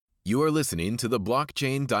You are listening to the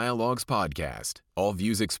Blockchain Dialogues podcast. All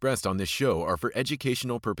views expressed on this show are for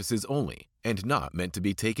educational purposes only and not meant to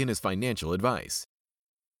be taken as financial advice.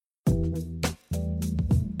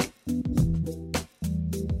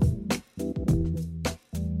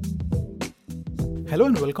 Hello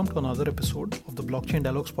and welcome to another episode of the Blockchain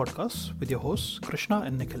Dialogues podcast with your hosts Krishna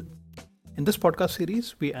and Nikhil. In this podcast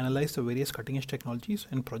series, we analyze the various cutting-edge technologies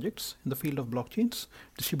and projects in the field of blockchains,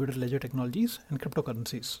 distributed ledger technologies, and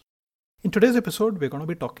cryptocurrencies. In today's episode, we're going to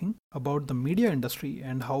be talking about the media industry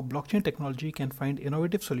and how blockchain technology can find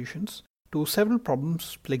innovative solutions to several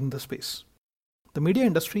problems plaguing the space. The media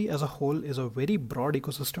industry as a whole is a very broad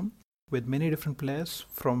ecosystem with many different players,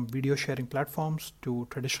 from video sharing platforms to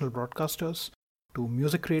traditional broadcasters to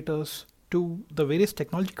music creators to the various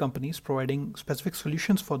technology companies providing specific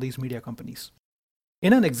solutions for these media companies.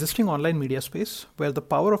 In an existing online media space where the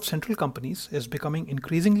power of central companies is becoming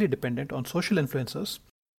increasingly dependent on social influencers,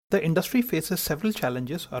 the industry faces several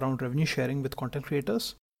challenges around revenue sharing with content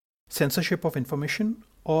creators, censorship of information,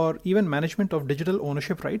 or even management of digital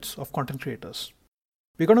ownership rights of content creators.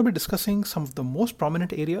 We're going to be discussing some of the most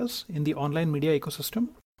prominent areas in the online media ecosystem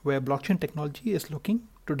where blockchain technology is looking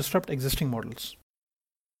to disrupt existing models.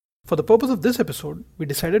 For the purpose of this episode, we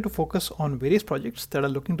decided to focus on various projects that are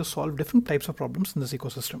looking to solve different types of problems in this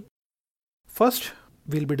ecosystem. First,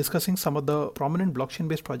 we'll be discussing some of the prominent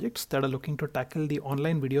blockchain-based projects that are looking to tackle the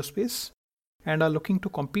online video space and are looking to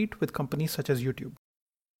compete with companies such as YouTube.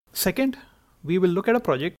 Second, we will look at a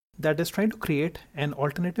project that is trying to create an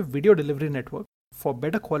alternative video delivery network for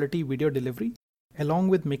better quality video delivery, along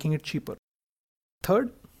with making it cheaper.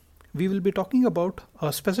 Third, we will be talking about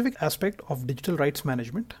a specific aspect of digital rights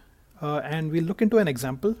management, and we'll look into an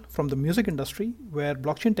example from the music industry where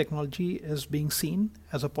blockchain technology is being seen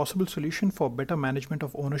as a possible solution for better management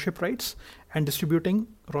of ownership rights and distributing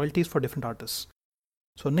royalties for different artists.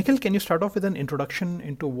 So Nikhil, can you start off with an introduction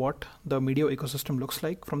into what the media ecosystem looks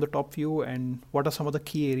like from the top view and what are some of the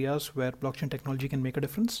key areas where blockchain technology can make a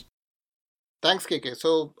difference? Thanks, KK.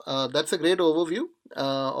 So that's a great overview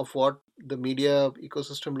of what the media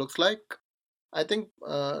ecosystem looks like. I think,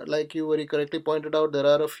 like you very correctly pointed out, there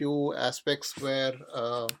are a few aspects where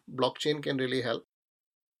blockchain can really help.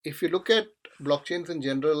 If you look at blockchains in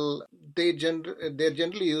general, they're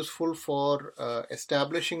generally useful for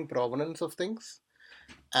establishing provenance of things,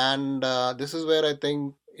 and this is where I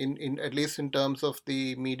think, in at least in terms of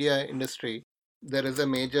the media industry, there is a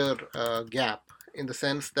major gap in the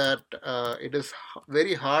sense that it is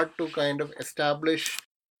very hard to kind of establish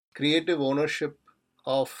creative ownership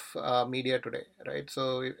of media today, right?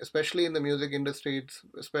 So especially in the music industry,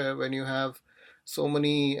 when you have so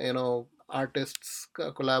many artists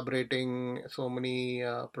collaborating, so many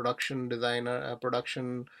production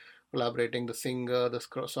collaborating, the singer, the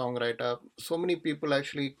songwriter, so many people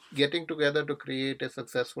actually getting together to create a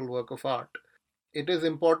successful work of art. It is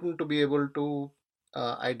important to be able to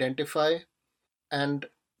identify, and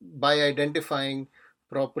by identifying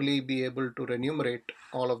properly, be able to remunerate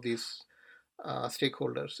all of these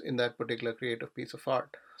stakeholders in that particular creative piece of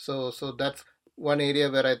art. So that's one area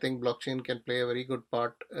where I think blockchain can play a very good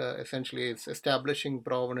part. Essentially, it's establishing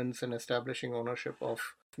provenance and establishing ownership of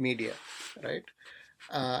media, right?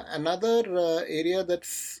 Another area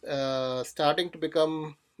that's starting to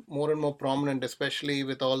become more and more prominent, especially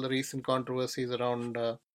with all the recent controversies around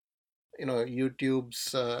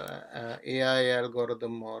YouTube's AI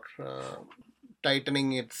algorithm, or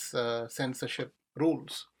tightening its censorship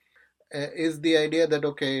rules, is the idea that,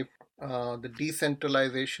 okay, the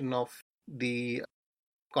decentralization of the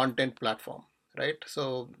content platform, right?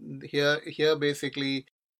 So here basically,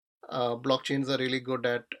 blockchains are really good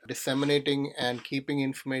at disseminating and keeping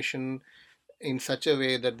information in such a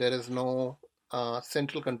way that there is no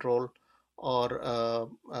central control, or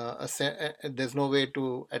there's no way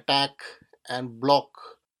to attack and block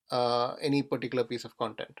any particular piece of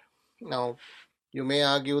content. Now, you may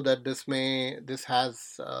argue that this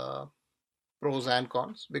has pros and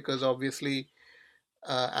cons, because obviously,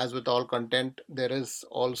 as with all content, there is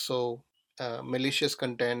also malicious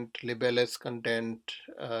content, libelous content,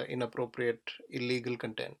 inappropriate, illegal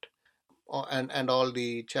content, and all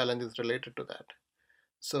the challenges related to that.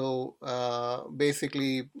 So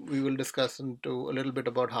basically, we will discuss into a little bit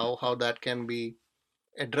about how that can be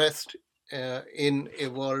addressed in a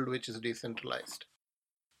world which is decentralized.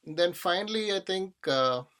 And then finally, I think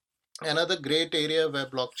another great area where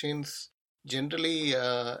blockchains generally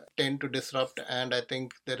tend to disrupt, and I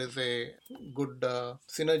think there is a good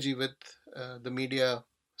synergy with the media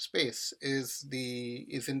space, is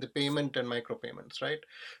in the payment and micropayments, right?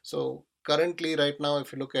 So currently, right now,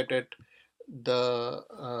 if you look at it,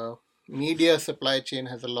 the media supply chain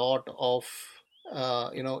has a lot of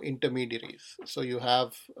intermediaries. So you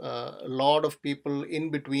have a lot of people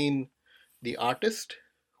in between the artist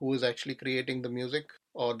who is actually creating the music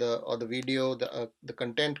or the video, the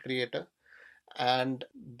content creator, and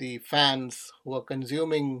the fans who are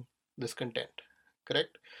consuming this content.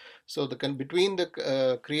 Correct. So between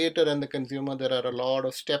the creator and the consumer, there are a lot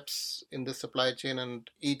of steps in the supply chain, and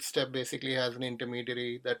each step basically has an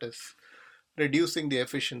intermediary that is reducing the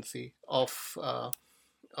efficiency of uh,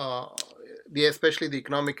 especially the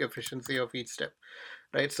economic efficiency of each step,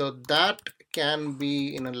 right? So that can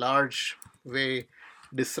be in a large way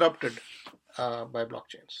disrupted by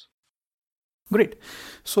blockchains. Great.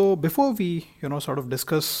 So before we, sort of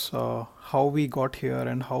discuss how we got here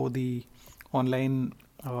and how the online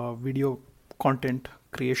video content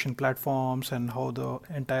creation platforms and how the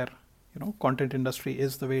entire, content industry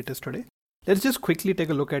is the way it is today, let's just quickly take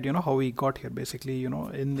a look at, how we got here. Basically,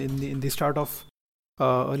 in the start of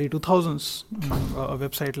early 2000s, a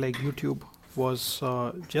website like YouTube was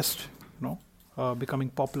just, becoming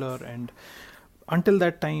popular, and until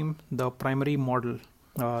that time, the primary model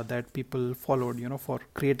that people followed, for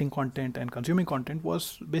creating content and consuming content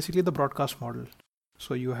was basically the broadcast model.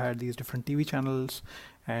 So you had these different TV channels,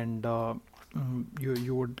 and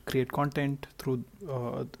you would create content through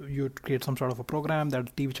you would create some sort of a program that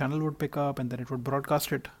the TV channel would pick up, and then it would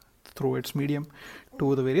broadcast it through its medium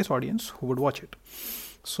to the various audience who would watch it.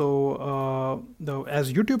 So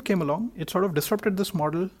as YouTube came along, it sort of disrupted this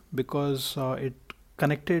model because it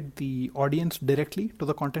connected the audience directly to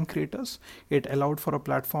the content creators. It allowed for a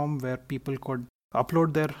platform where people could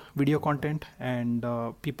upload their video content, and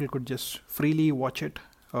people could just freely watch it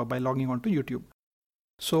by logging on to YouTube.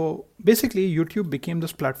 So basically, YouTube became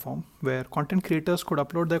this platform where content creators could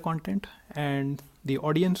upload their content and the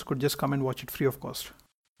audience could just come and watch it free of cost.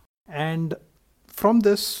 And from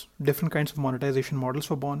this, different kinds of monetization models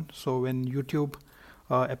were born. So when YouTube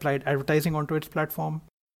applied advertising onto its platform,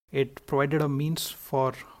 it provided a means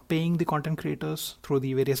for paying the content creators through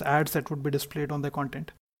the various ads that would be displayed on their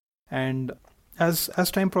content. And as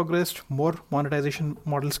time progressed, more monetization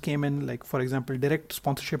models came in. Like, for example, direct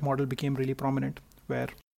sponsorship model became really prominent, where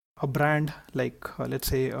a brand like let's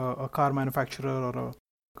say a car manufacturer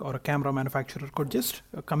or a camera manufacturer could just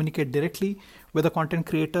communicate directly with a content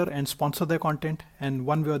creator and sponsor their content, and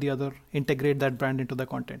one way or the other integrate that brand into their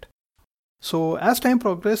content. So as time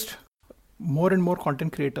progressed, more and more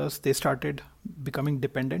content creators, they started becoming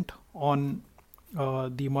dependent on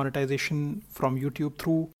the monetization from YouTube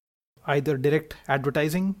through either direct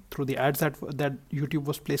advertising through the ads that YouTube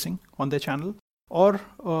was placing on their channel, or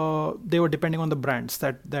they were depending on the brands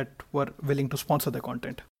that were willing to sponsor their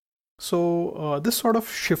content. So this sort of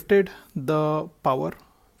shifted the power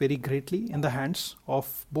very greatly in the hands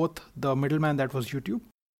of both the middleman that was YouTube,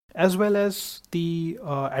 as well as the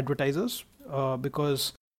advertisers,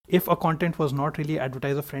 because if a content was not really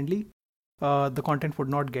advertiser friendly, the content would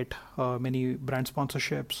not get many brand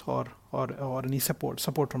sponsorships or any support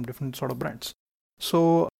from different sort of brands.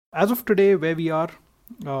 So as of today, where we are,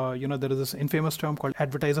 there is this infamous term called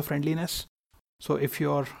advertiser friendliness. So if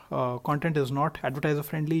your content is not advertiser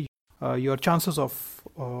friendly, your chances of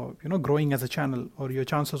growing as a channel, or your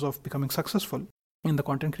chances of becoming successful in the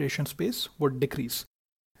content creation space would decrease.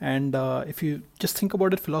 And if you just think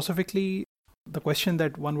about it philosophically, the question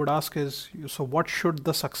that one would ask is, so what should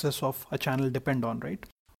the success of a channel depend on, right?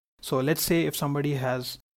 So let's say if somebody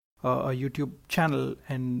has a YouTube channel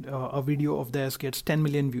and a video of theirs gets 10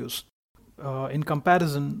 million views. In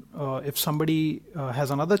comparison, if somebody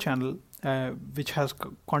has another channel which has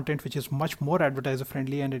content which is much more advertiser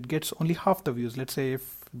friendly and it gets only half the views, let's say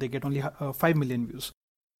if they get only 5 million views,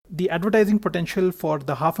 the advertising potential for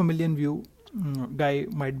the 500,000 view guy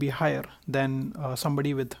might be higher than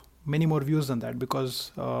somebody with many more views than that,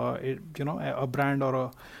 because a brand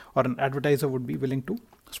or an advertiser would be willing to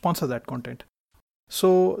sponsor that content.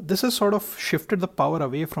 So this has sort of shifted the power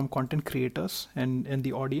away from content creators and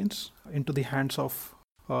the audience into the hands of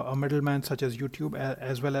a middleman such as YouTube,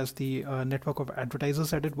 as well as the network of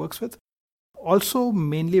advertisers that it works with. Also,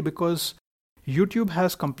 mainly because YouTube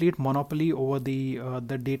has complete monopoly over the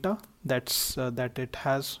data that it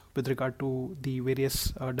has with regard to the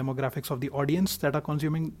various demographics of the audience that are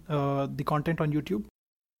consuming the content on YouTube.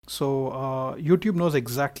 So YouTube knows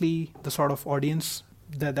exactly the sort of audience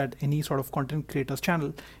that any sort of content creator's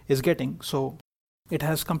channel is getting. So it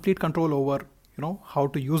has complete control over how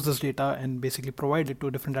to use this data and basically provide it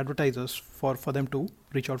to different advertisers for them to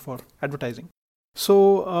reach out for advertising.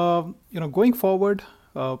 So going forward,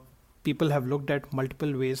 people have looked at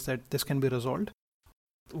multiple ways that this can be resolved.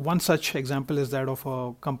 One such example is that of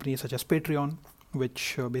a company such as Patreon,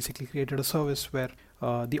 which basically created a service where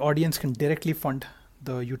the audience can directly fund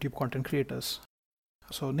the YouTube content creators.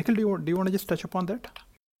 So Nikhil, do you want to just touch upon that?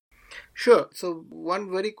 Sure. So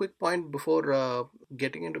one very quick point before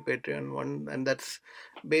getting into Patreon, and that's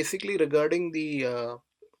basically regarding the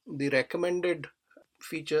recommendation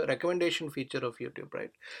feature of YouTube,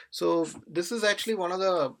 right? So this is actually one of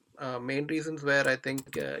the main reasons where I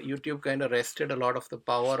think YouTube kind of wrested a lot of the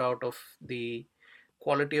power out of the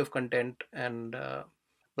quality of content and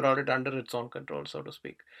brought it under its own control, so to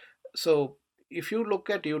speak. So if you look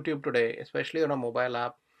at YouTube today, especially on a mobile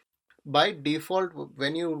app, by default,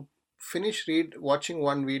 when you finish watching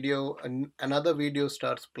one video, another video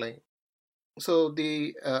starts playing. So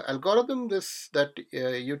the algorithm that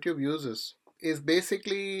YouTube uses is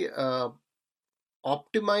basically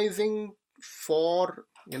optimizing for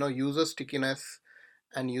user stickiness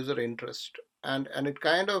and user interest, and it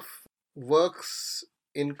kind of works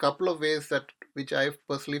in couple of ways that which I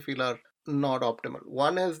personally feel are not optimal.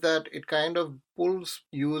 One is that it kind of pulls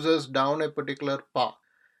users down a particular path,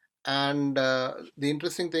 and the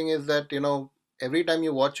interesting thing is that every time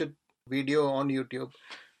you watch a video on YouTube,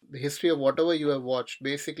 the history of whatever you have watched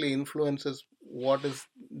basically influences what is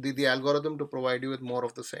the algorithm to provide you with more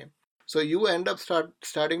of the same. So you end up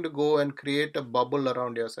starting to go and create a bubble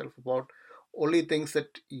around yourself about only things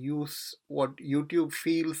that use what YouTube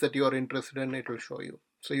feels that you're interested in, it will show you.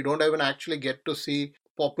 So you don't even actually get to see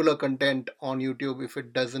popular content on YouTube if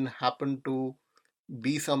it doesn't happen to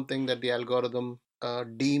be something that the algorithm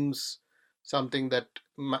deems something that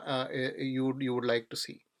you would like to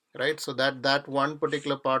see, right? So that one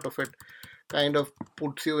particular part of it kind of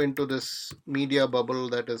puts you into this media bubble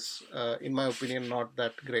that is, in my opinion, not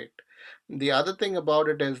that great. The other thing about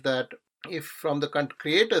it is that if from the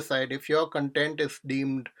creator side, if your content is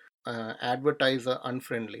deemed advertiser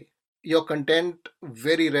unfriendly, your content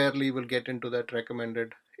very rarely will get into that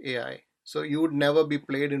recommended AI. So you would never be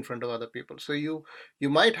played in front of other people. So you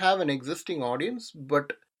might have an existing audience,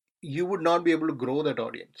 but you would not be able to grow that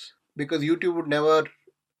audience because YouTube would never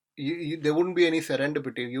there wouldn't be any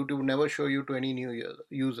serendipity. YouTube would never show you to any new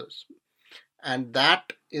users, and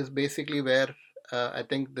that is basically where I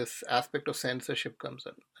think this aspect of censorship comes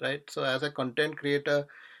in, right? So as a content creator,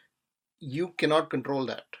 you cannot control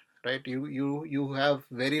that, right? You have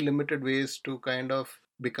very limited ways to kind of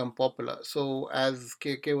become popular. So as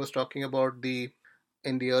KK was talking about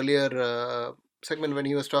in the earlier segment, when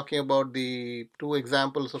he was talking about the two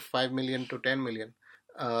examples of 5 million to 10 million,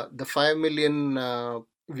 the 5 million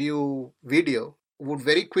view video would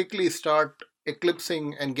very quickly start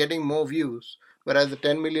eclipsing and getting more views, whereas the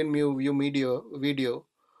 10 million view video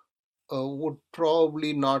would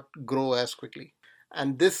probably not grow as quickly.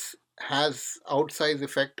 And this has outsized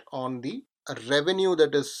effect on the revenue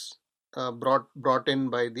that is brought in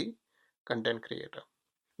by the content creator.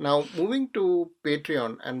 Now, moving to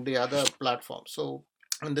Patreon and the other platforms. So,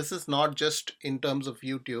 and this is not just in terms of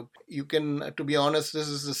YouTube. You can, to be honest, this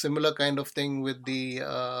is a similar kind of thing with the,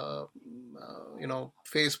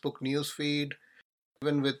 Facebook newsfeed,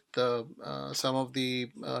 even with some of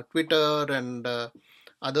the Twitter and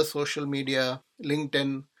other social media,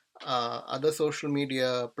 LinkedIn, other social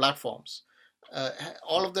media platforms.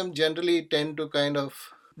 All of them generally tend to kind of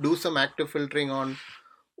do some active filtering on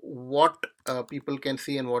what people can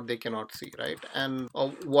see and what they cannot see, right? And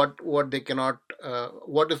what they cannot,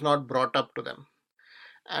 what is not brought up to them.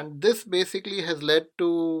 And this basically has led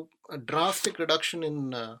to a drastic reduction in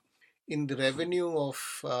the revenue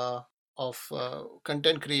of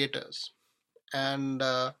content creators. And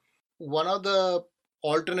one of the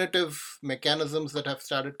alternative mechanisms that have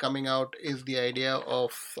started coming out is the idea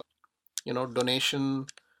of donation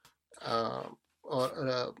uh,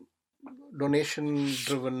 or donation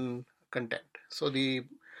driven content. So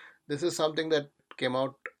this is something that came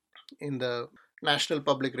out in the national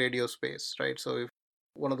public radio space, right? So if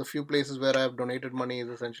one of the few places where I have donated money is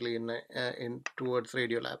essentially in towards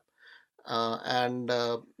Radiolab, and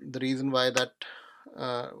the reason why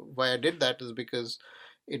I did that is because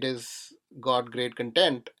it is got great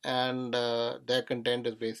content, and their content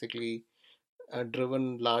is basically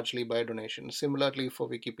driven largely by donations. Similarly for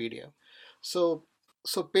Wikipedia. So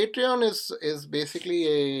so Patreon is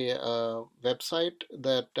basically a website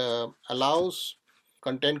that allows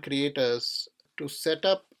content creators to set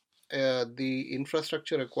up the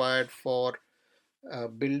infrastructure required for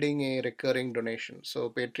building a recurring donation. So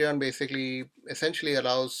Patreon basically essentially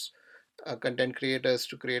allows content creators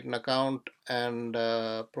to create an account and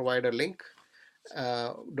provide a link,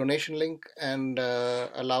 donation link, and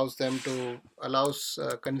allows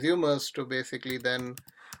consumers to basically then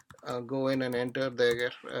go in and enter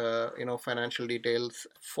their financial details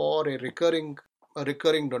for a recurring a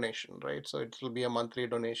recurring donation, right? So it will be a monthly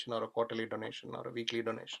donation or a quarterly donation or a weekly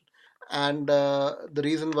donation. And the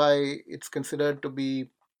reason why it's considered to be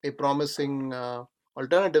a promising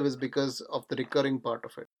alternative is because of the recurring part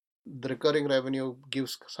of it. The recurring revenue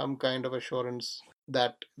gives some kind of assurance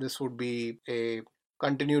that this would be a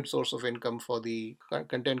continued source of income for the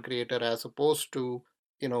content creator, as opposed to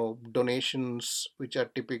donations which are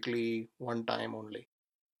typically one time only.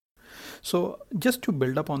 So just to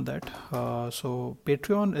build up on that, so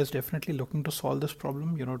Patreon is definitely looking to solve this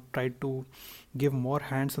problem. Try to give more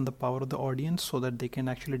hands on the power of the audience so that they can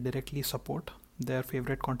actually directly support their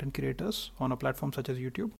favorite content creators on a platform such as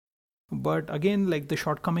YouTube. But again, like, the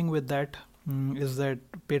shortcoming with that is that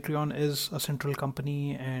Patreon is a central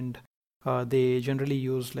company, and they generally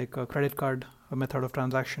use like a credit card, a method of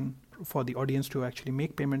transaction for the audience to actually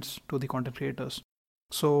make payments to the content creators.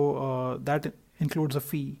 So that includes a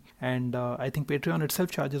fee, and I think Patreon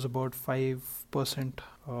itself charges about 5%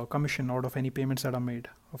 commission out of any payments that are made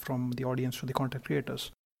from the audience to the content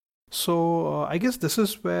creators. So I guess this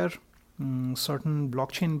is where certain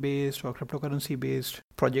blockchain based or cryptocurrency based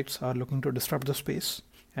projects are looking to disrupt the space,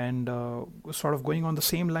 and sort of going on the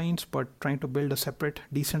same lines, but trying to build a separate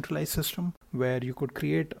decentralized system where you could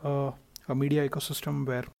create a media ecosystem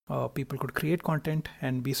where people could create content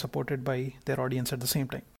and be supported by their audience at the same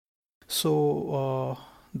time. So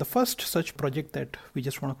the first such project that we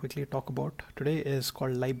just want to quickly talk about today is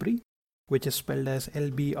called LBRY, which is spelled as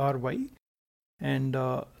LBRY. And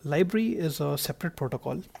LBRY is a separate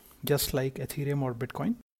protocol, just like Ethereum or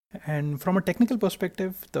Bitcoin. And from a technical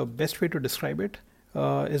perspective, the best way to describe it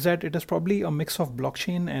is that it is probably a mix of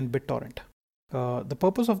blockchain and BitTorrent. The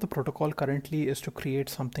purpose of the protocol currently is to create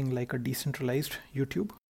something like a decentralized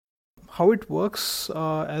YouTube. How it works,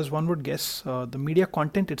 as one would guess, the media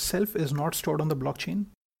content itself is not stored on the blockchain,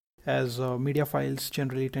 as media files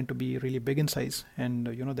generally tend to be really big in size, and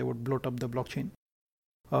they would bloat up the blockchain.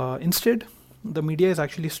 Instead, the media is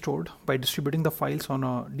actually stored by distributing the files on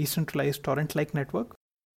a decentralized torrent-like network,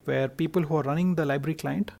 where people who are running the LBRY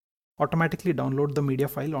client automatically download the media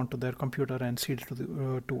file onto their computer and seed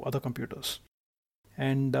it to other computers.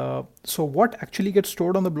 And so what actually gets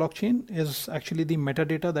stored on the blockchain is actually the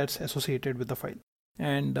metadata that's associated with the file.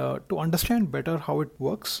 And to understand better how it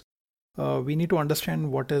works, we need to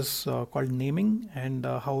understand what is called naming and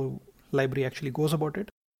how LBRY actually goes about it.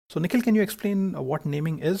 So Nikhil, can you explain what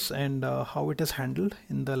naming is and how it is handled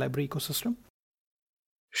in the LBRY ecosystem?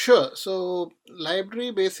 Sure. So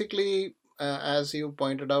LBRY basically, as you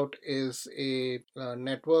pointed out, is a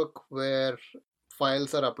network where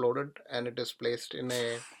files are uploaded and it is placed in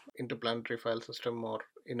a interplanetary file system, or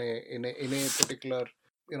in a particular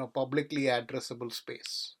publicly addressable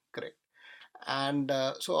space. Correct. And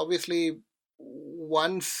so obviously,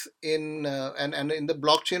 once in and in the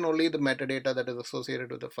blockchain, only the metadata that is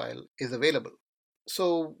associated with the file is available.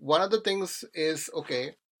 So one of the things is,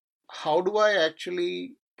 okay, how do I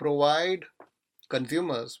actually provide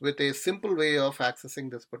consumers with a simple way of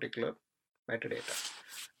accessing this particular metadata?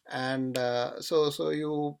 And so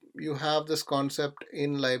you have this concept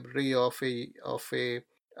in LBRY of a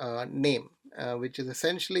name, which is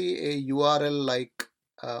essentially a URL like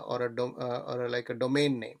or like a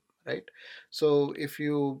domain name, right? So if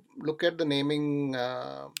you look at the naming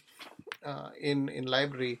in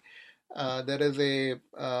LBRY, there is a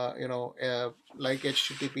like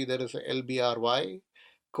HTTP, there is a LBRY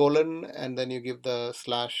colon, and then you give the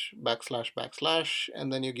slash backslash backslash,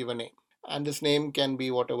 and then you give a name, and this name can be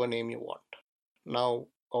whatever name you want. Now,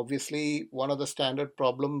 obviously, one of the standard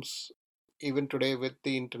problems even today with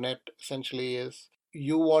the internet essentially is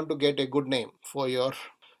you want to get a good name for your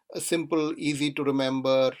a simple, easy to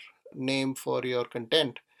remember name for your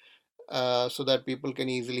content, so that people can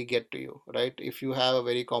easily get to you, right? If you have a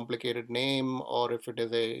very complicated name, or if it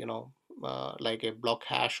is a like a block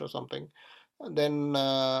hash or something, then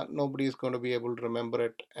nobody is going to be able to remember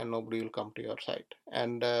it, and nobody will come to your site.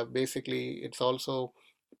 And basically, it's also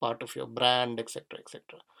part of your brand, etc.,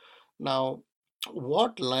 etc. Now,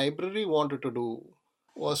 what LBRY wanted to do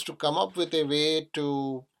was to come up with a way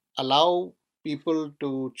to allow people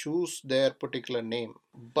to choose their particular name,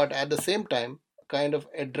 but at the same time kind of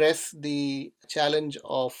address the challenge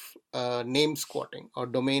of name squatting, or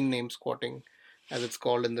domain name squatting, as it's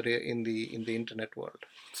called in the internet world.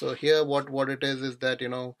 So here, what it is that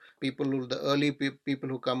the people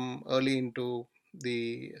who come early into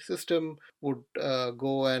the system would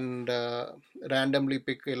go and randomly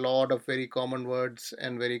pick a lot of very common words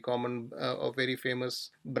and very common or very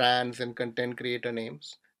famous brands and content creator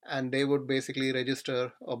names, and they would basically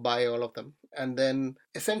register or buy all of them, and then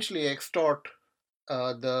essentially extort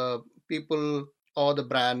the people or the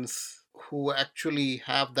brands who actually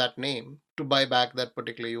have that name to buy back that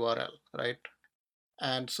particular URL, right?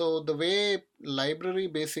 And so the way library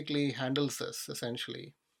basically handles this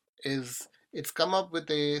essentially is it's come up with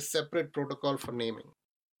a separate protocol for naming.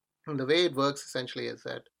 And the way it works essentially is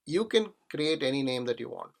that you can create any name that you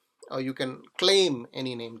want, or you can claim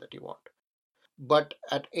any name that you want. But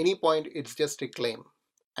at any point, it's just a claim.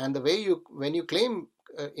 And the way when you claim,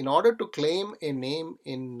 in order to claim a name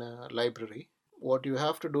in library, what you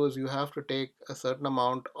have to do is you have to take a certain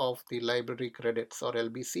amount of the library credits or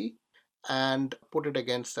LBC and put it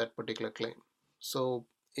against that particular claim. So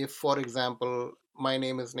if, for example, my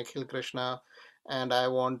name is Nikhil Krishna and I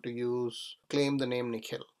want to claim the name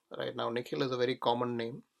Nikhil. Right now, Nikhil is a very common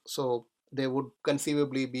name. So there would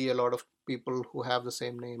conceivably be a lot of people who have the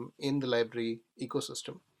same name in the library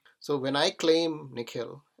ecosystem. So when I claim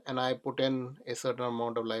Nikhil and I put in a certain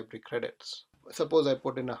amount of library credits, suppose I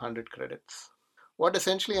put in 100 credits, what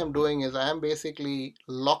essentially I'm doing is I'm basically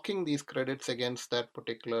locking these credits against that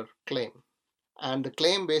particular claim. And the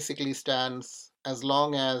claim basically stands as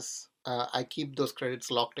long as I keep those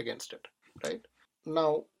credits locked against it, right?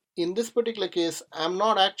 Now, in this particular case, I'm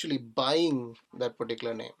not actually buying that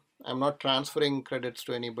particular name. I'm not transferring credits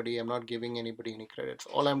to anybody. I'm not giving anybody any credits.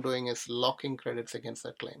 All I'm doing is locking credits against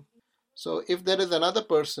that claim. So if there is another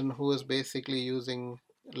person who is basically using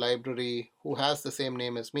library who has the same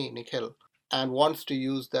name as me, Nikhil, and wants to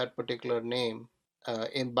use that particular name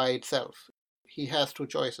by itself, he has two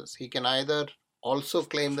choices. He can either also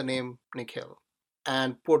claim the name Nikhil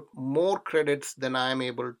and put more credits than I am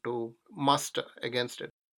able to muster against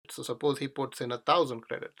it. So suppose he puts in 1,000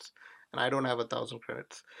 credits and I don't have 1,000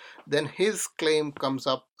 credits, then his claim comes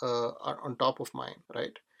up on top of mine,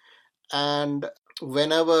 right? And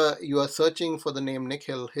whenever you are searching for the name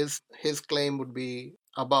Nikhil, his claim would be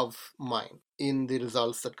above mine in the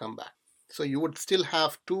results that come back. So you would still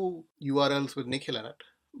have two URLs with Nikhil in it,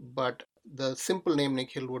 but the simple name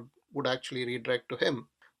Nikhil would actually redirect to him,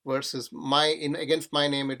 versus against my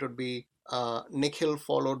name it would be Nikhil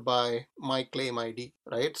followed by my claim ID,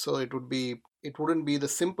 right? So it wouldn't be the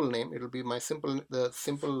simple name. It will be the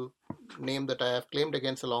simple name that I have claimed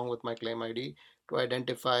against along with my claim ID to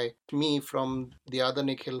identify me from the other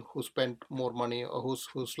Nikhil who spent more money or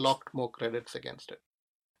who's locked more credits against it.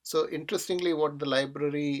 So interestingly, what the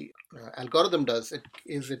library algorithm does, it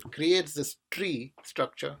creates this tree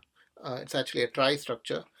structure. It's actually a trie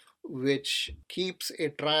structure, which keeps a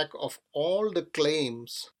track of all the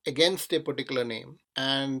claims against a particular name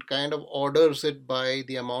and kind of orders it by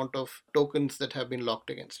the amount of tokens that have been locked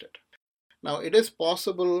against it. Now, it is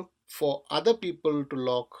possible for other people to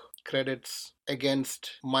lock credits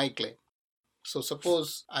against my claim. So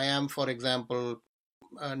suppose I am, for example,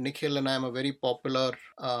 Nikhil, and I am a very popular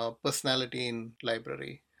personality in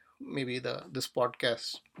library. Maybe this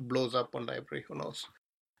podcast blows up on library, who knows?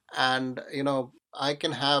 And I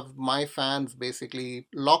can have my fans basically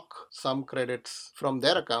lock some credits from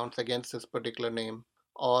their accounts against this particular name,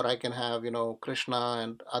 or I can have Krishna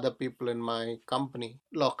and other people in my company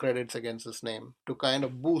lock credits against this name to kind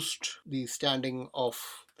of boost the standing of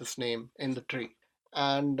this name in the tree.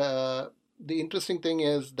 And the interesting thing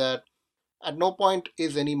is that at no point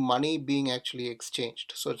is any money being actually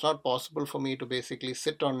exchanged. So it's not possible for me to basically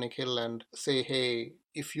sit on Nikhil and say, hey,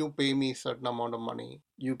 if you pay me a certain amount of money,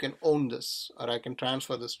 you can own this, or I can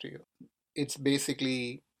transfer this to you. It's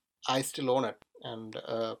basically, I still own it. And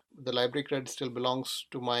the library credit still belongs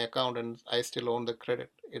to my account and I still own the credit.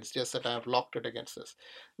 It's just that I have locked it against this.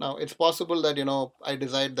 Now, it's possible that, I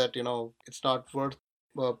decide that, it's not worth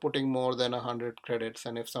putting more than 100 credits,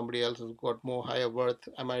 and if somebody else has got more higher worth,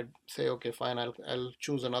 I might say, okay, fine, I'll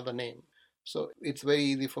choose another name. So it's very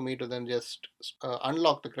easy for me to then just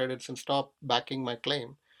unlock the credits and stop backing my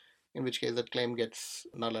claim, in which case that claim gets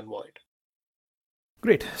null and void.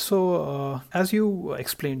 Great. So as you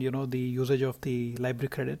explained, the usage of the library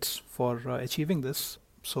credits for achieving this.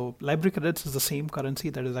 So library credits is the same currency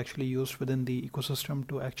that is actually used within the ecosystem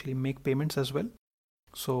to actually make payments as well.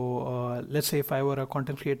 So let's say if I were a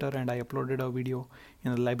content creator and I uploaded a video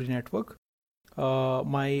in the library network,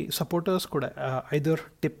 my supporters could either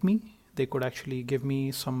tip me, they could actually give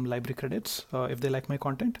me some library credits if they like my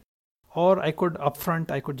content, or I could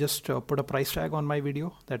just put a price tag on my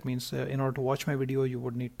video. That means in order to watch my video, you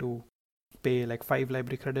would need to pay like 5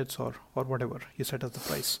 library credits or whatever you set as the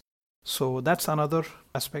price. So that's another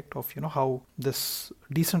aspect of how this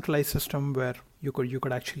decentralized system where you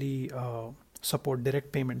could actually support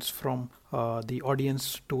direct payments from the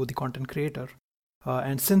audience to the content creator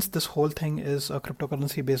And since this whole thing is a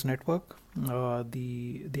cryptocurrency-based network,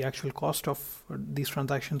 the actual cost of these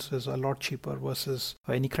transactions is a lot cheaper versus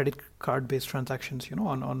any credit card-based transactions,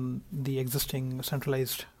 on the existing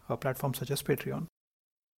centralized platforms such as Patreon.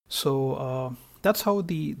 So that's how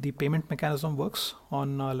the payment mechanism works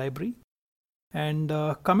on LBRY. And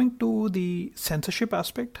coming to the censorship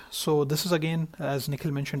aspect, so this is again, as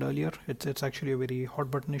Nikhil mentioned earlier, it's actually a very hot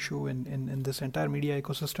button issue in this entire media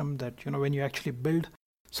ecosystem, that when you actually build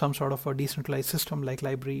some sort of a decentralized system like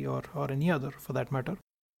LBRY or any other for that matter,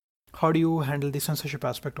 how do you handle the censorship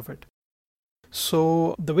aspect of it?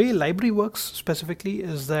 So the way LBRY works specifically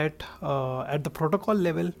is that at the protocol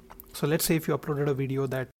level, so let's say if you uploaded a video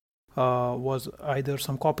that was either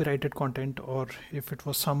some copyrighted content or if it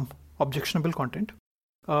was some objectionable content,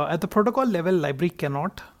 at the protocol level, LBRY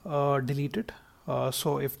cannot delete it.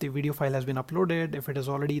 So if the video file has been uploaded, if it is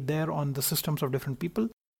already there on the systems of different people,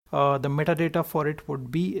 the metadata for it would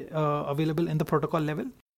be available in the protocol level.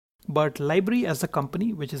 But LBRY as a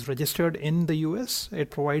company, which is registered in the US, it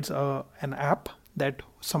provides an app that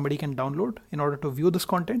somebody can download in order to view this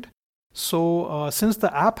content. So since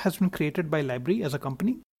the app has been created by LBRY as a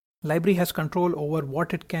company, LBRY has control over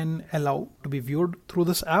what it can allow to be viewed through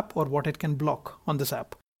this app or what it can block on this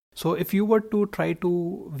app. So if you were to try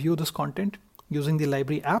to view this content using the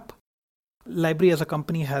LBRY app, LBRY as a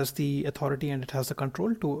company has the authority and it has the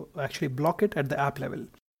control to actually block it at the app level.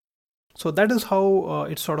 So that is how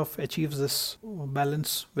it sort of achieves this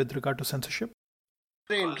balance with regard to censorship.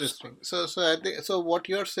 Very interesting. So I think, so what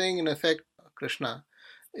you're saying in effect, Krishna,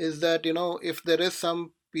 is that if there is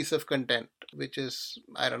some piece of content which is,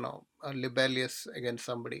 I don't know, libellous against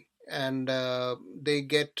somebody, and they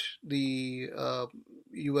get the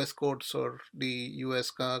US courts or the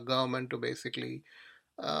US government to basically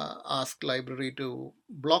ask LBRY to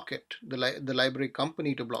block it, the LBRY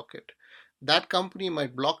company to block it. That company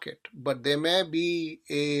might block it, but there may be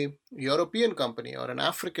a European company or an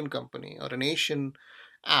African company or an Asian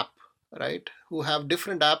app, right, who have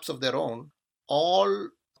different apps of their own, all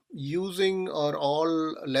using or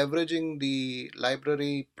all leveraging the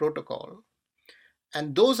LBRY protocol,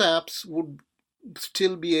 and those apps would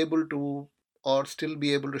still be able to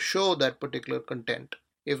show that particular content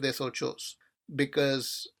if they so chose,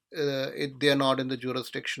 because they are not in the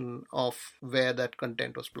jurisdiction of where that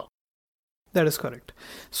content was blocked. That is correct.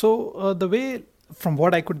 So the way, from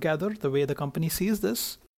what I could gather, the way the company sees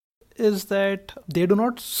this is that they do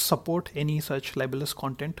not support any such libelous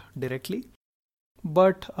content directly.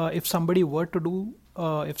 But if somebody were to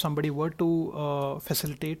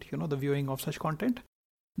facilitate, the viewing of such content,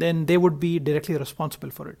 then they would be directly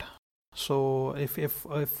responsible for it. So if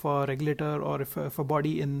a regulator or if a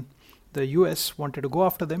body in the US wanted to go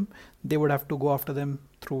after them, they would have to go after them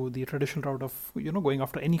through the traditional route of going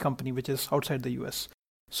after any company which is outside the US.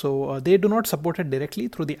 So they do not support it directly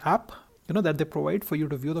through the app that they provide for you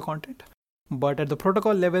to view the content. But at the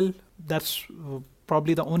protocol level, that's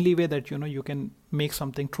probably the only way that you can make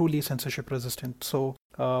something truly censorship resistant. So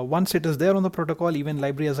once it is there on the protocol, even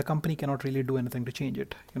LBRY as a company cannot really do anything to change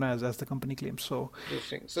it, as the company claims. So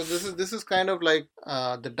interesting. So this is kind of like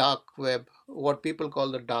the dark web, what people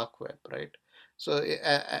call the dark web, right? So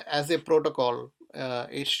as a protocol,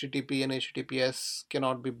 HTTP and HTTPS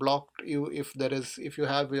cannot be blocked. If you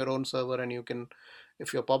have your own server and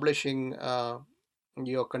if you're publishing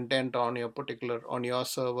your content on your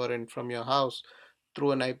server and from your house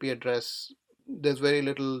through an IP address, there's very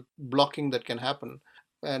little blocking that can happen,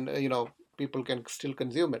 and people can still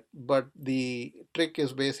consume it. But the trick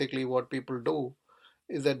is basically, what people do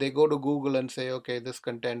is that they go to Google and say, okay, this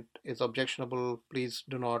content is objectionable, please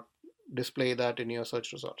do not display that in your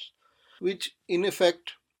search results, which in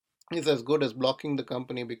effect is as good as blocking the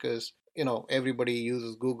company, because everybody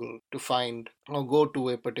uses Google to find or go to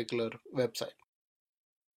a particular website.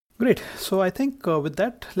 Great. So I think with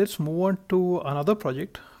that, let's move on to another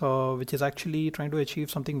project, which is actually trying to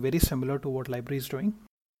achieve something very similar to what LBRY is doing,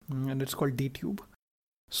 and it's called DTube.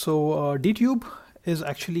 So DTube is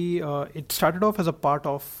actually, it started off as a part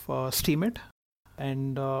of Steemit,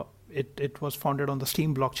 and it was founded on the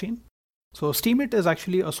Steem blockchain. So Steemit is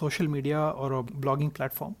actually a social media or a blogging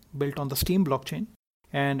platform built on the Steem blockchain,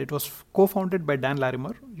 and it was co-founded by Dan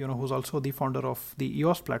Larimer, who's also the founder of the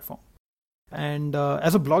EOS platform. And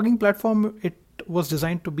as a blogging platform, it was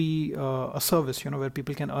designed to be a service, where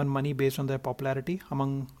people can earn money based on their popularity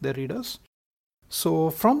among their readers. So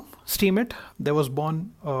from Steemit, there was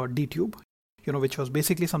born DTube, which was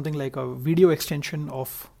basically something like a video extension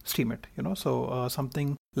of Steemit, so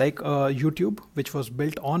something like YouTube, which was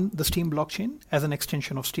built on the Steem blockchain as an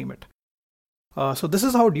extension of Steemit. So this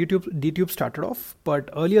is how DTube started off. But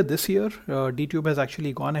earlier this year, DTube has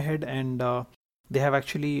actually gone ahead and they have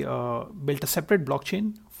actually built a separate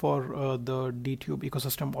blockchain for the DTube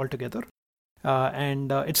ecosystem altogether.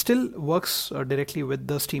 And it still works directly with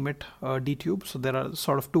the Steemit DTube. So there are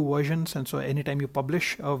sort of two versions. And so anytime you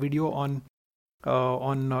publish a video on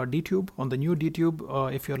DTube, on the new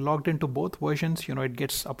DTube, if you're logged into both versions, it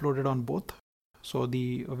gets uploaded on both. So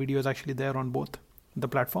the video is actually there on both the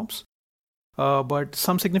platforms. But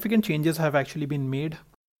some significant changes have actually been made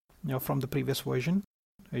from the previous version,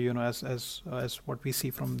 as what we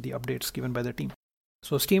see from the updates given by the team.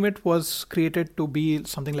 So Steemit was created to be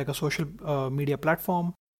something like a social media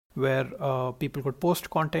platform where people could post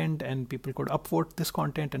content and people could upvote this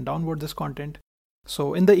content and downvote this content.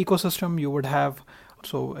 So in the ecosystem, you would have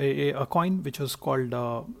a coin which was called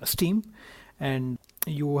Steem, and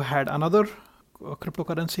you had another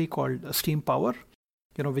cryptocurrency called Steem Power,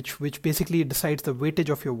 which basically decides the weightage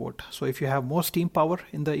of your vote. So if you have more Steem Power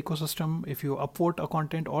in the ecosystem, if you upvote a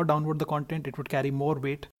content or downvote the content, it would carry more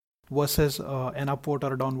weight versus an upvote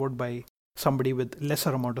or a downvote by somebody with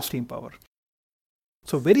lesser amount of Steem Power.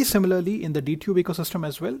 So very similarly in the DTube ecosystem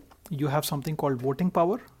as well, you have something called voting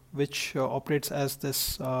power, which operates as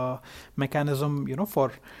this mechanism,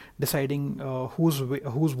 for deciding whose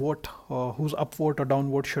vote, whose upvote or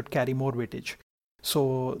downvote should carry more weightage.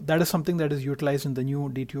 So that is something that is utilized in the new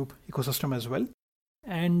DTube ecosystem as well.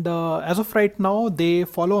 And as of right now, they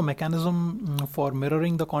follow a mechanism for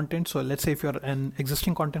mirroring the content. So let's say if you're an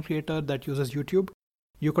existing content creator that uses YouTube,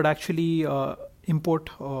 you could actually import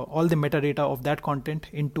all the metadata of that content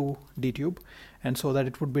into DTube, and so that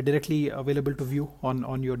it would be directly available to view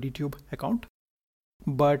on your DTube account.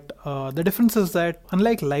 But the difference is that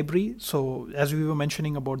unlike LBRY, so as we were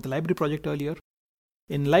mentioning about the LBRY project earlier,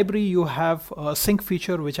 in LBRY you have a sync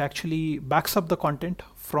feature which actually backs up the content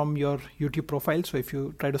from your YouTube profile. So if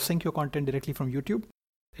you try to sync your content directly from YouTube,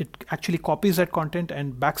 it actually copies that content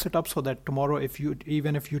and backs it up so that tomorrow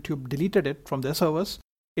even if YouTube deleted it from their servers,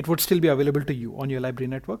 it would still be available to you on your LBRY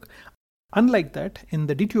network. Unlike that, in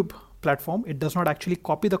the DTube platform, it does not actually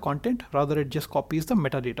copy the content, rather it just copies the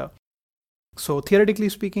metadata. So theoretically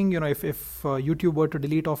speaking, if YouTube were to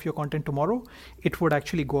delete off your content tomorrow, it would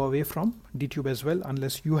actually go away from DTube as well,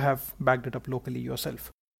 unless you have backed it up locally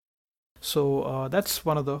yourself. So that's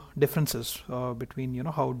one of the differences between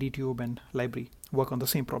how DTube and LBRY work on the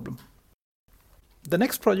same problem. The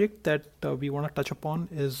next project that we want to touch upon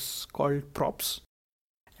is called Props.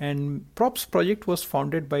 And Props project was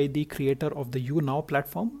founded by the creator of the YouNow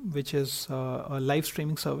platform, which is a live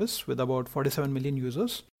streaming service with about 47 million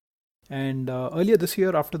users. And earlier this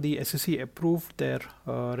year, after the SEC approved their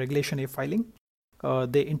Regulation A filing,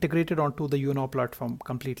 they integrated onto the YouNow platform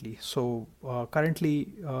completely. So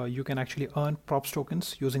currently, you can actually earn Props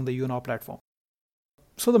tokens using the YouNow platform.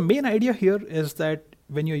 So the main idea here is that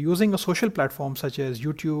when you're using a social platform such as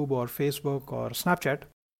YouTube or Facebook or Snapchat,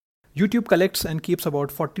 YouTube collects and keeps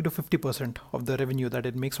about 40 to 50% of the revenue that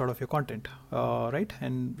it makes out of your content, right?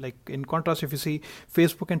 And like in contrast, if you see,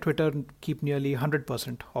 Facebook and Twitter keep nearly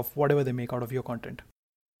 100% of whatever they make out of your content.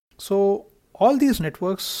 So all these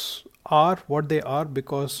networks are what they are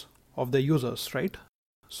because of the users, right?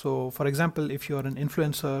 So for example, if you're an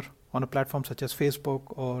influencer on a platform such as Facebook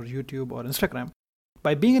or YouTube or Instagram,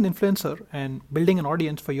 by being an influencer and building an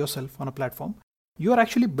audience for yourself on a platform, you are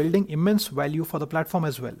actually building immense value for the platform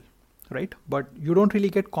as well, right? But you don't really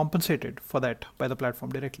get compensated for that by the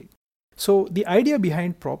platform directly. So the idea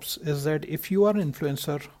behind Props is that if you are an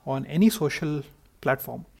influencer on any social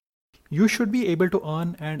platform, you should be able to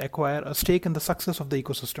earn and acquire a stake in the success of the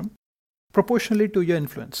ecosystem proportionally to your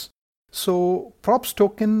influence. So Props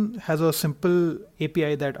token has a simple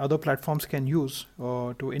API that other platforms can use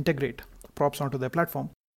to integrate Props onto their platform.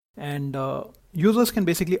 And users can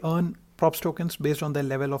basically earn Props tokens based on their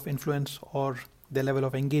level of influence or their level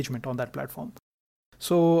of engagement on that platform.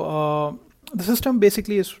 So the system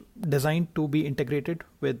basically is designed to be integrated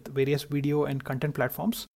with various video and content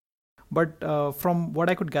platforms. But from what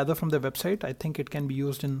I could gather from the website, I think it can be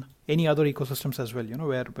used in any other ecosystems as well,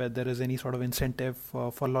 where there is any sort of incentive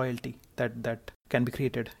for loyalty that can be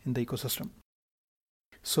created in the ecosystem.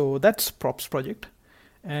 So that's Props project.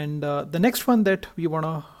 And the next one that we want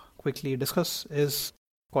to quickly discuss is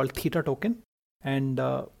called Theta Token. And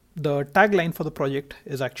the tagline for the project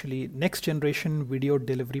is actually next generation video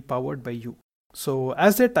delivery powered by you. So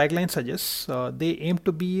as their tagline suggests, they aim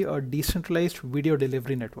to be a decentralized video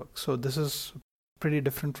delivery network. So this is pretty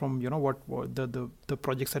different from what the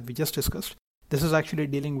projects that we just discussed. This is actually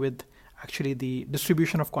dealing with the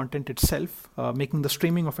distribution of content itself, making the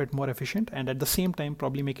streaming of it more efficient, and at the same time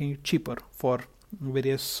probably making it cheaper for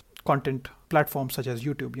various content platforms such as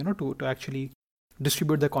YouTube, to actually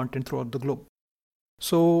distribute their content throughout the globe.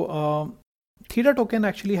 So Theta Token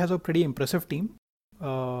actually has a pretty impressive team. They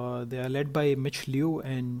are led by Mitch Liu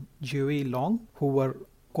and Joey Long, who were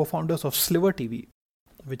co-founders of Sliver TV,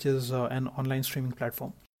 which is an online streaming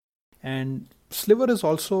platform. And Sliver is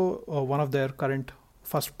also one of their current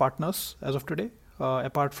first partners as of today,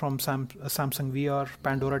 apart from Samsung VR,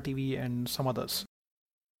 Pandora TV, and some others.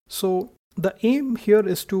 So the aim here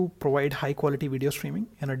is to provide high quality video streaming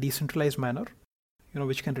in a decentralized manner,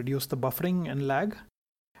 which can reduce the buffering and lag,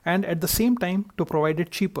 and at the same time to provide it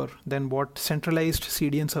cheaper than what centralized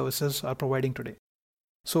CDN services are providing today.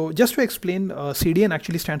 So just to explain, CDN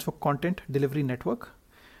actually stands for Content Delivery Network.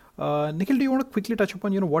 Nikhil, do you want to quickly touch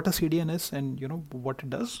upon what a CDN is and what it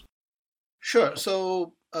does? Sure.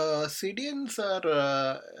 So CDNs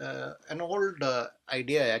are an old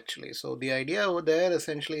idea actually. So the idea over there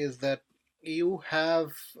essentially is that you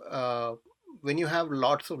have when you have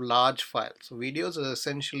lots of large files. So videos are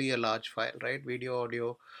essentially a large file, right? Video,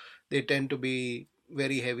 audio, they tend to be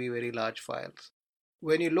very heavy, very large files.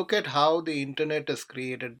 When you look at how the internet is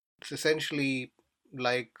created, it's essentially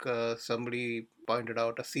like somebody pointed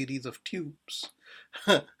out, a series of tubes.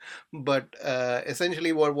 But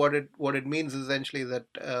essentially what it means is essentially that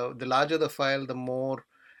the larger the file, the more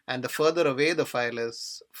and the further away the file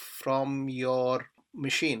is from your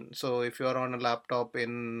machine. So if you're on a laptop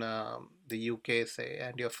in the UK, say,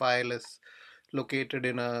 and your file is located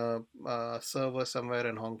in a server somewhere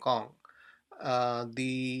in Hong Kong,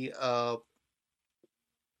 the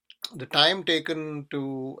time taken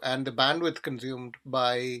to and the bandwidth consumed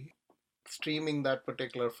by streaming that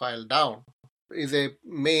particular file down is a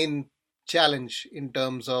main challenge in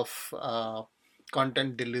terms of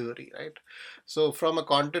content delivery, right? So from the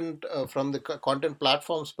content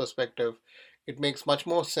platform's perspective, it makes much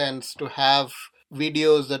more sense to have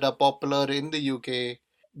videos that are popular in the UK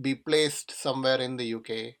be placed somewhere in the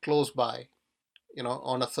UK close by,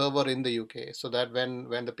 on a server in the UK, so that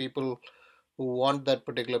when the people who want that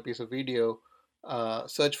particular piece of video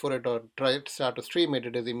search for it or start to stream it,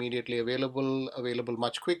 it is immediately available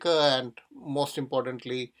much quicker, and most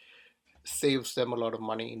importantly, saves them a lot of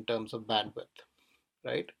money in terms of bandwidth,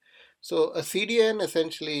 right? So a CDN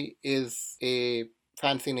essentially is a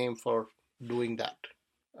fancy name for doing that,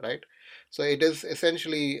 right? So it is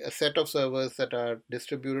essentially a set of servers that are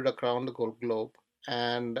distributed around the globe,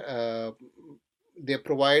 and they're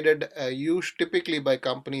provided used typically by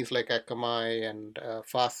companies like Akamai and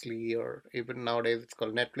Fastly, or even nowadays it's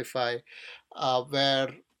called Netlify, where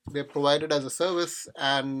they're provided as a service,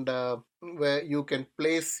 and where you can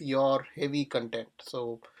place your heavy content,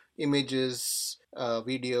 so images,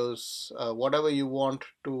 videos, whatever you want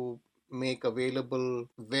to make available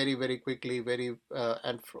very, very quickly,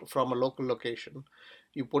 from a local location.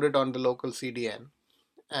 You put it on the local CDN,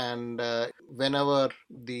 and whenever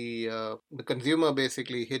the consumer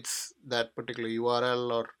basically hits that particular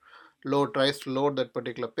URL or tries to load that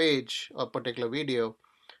particular page or particular video,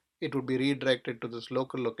 it would be redirected to this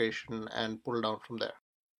local location and pulled down from there.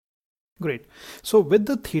 Great. So with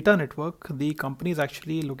the Theta network, the company is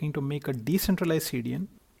actually looking to make a decentralized CDN,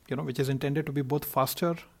 which is intended to be both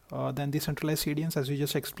faster than the centralized CDNs, as you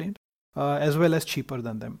just explained, as well as cheaper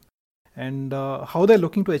than them. And how they're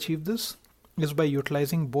looking to achieve this is by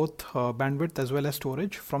utilizing both bandwidth as well as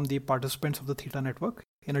storage from the participants of the Theta network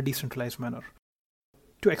in a decentralized manner.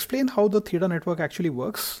 To explain how the Theta network actually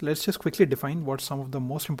works, let's just quickly define what some of the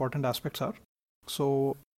most important aspects are.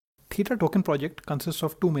 So Theta token project consists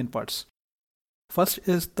of two main parts. First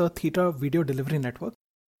is the Theta video delivery network,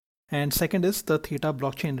 and second is the Theta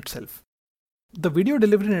blockchain itself. The video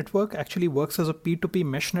delivery network actually works as a P2P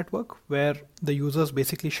mesh network where the users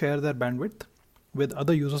basically share their bandwidth with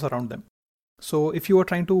other users around them. So if you are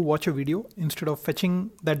trying to watch a video, instead of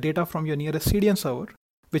fetching that data from your nearest CDN server,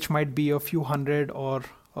 which might be a few hundred or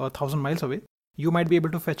 1,000 miles away, you might be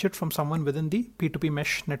able to fetch it from someone within the P2P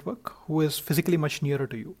mesh network who is physically much nearer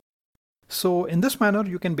to you. So in this manner,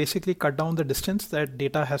 you can basically cut down the distance that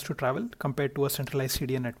data has to travel compared to a centralized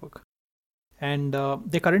CDN network. And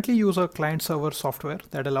they currently use a client-server software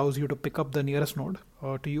that allows you to pick up the nearest node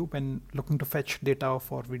to you when looking to fetch data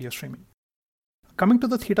for video streaming. Coming to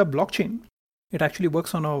the Theta blockchain, it actually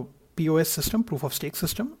works on a POS system, proof of stake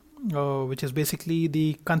system, which is basically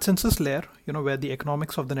the consensus layer, where the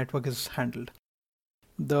economics of the network is handled.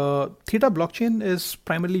 The Theta blockchain is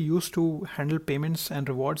primarily used to handle payments and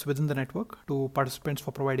rewards within the network to participants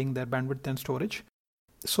for providing their bandwidth and storage.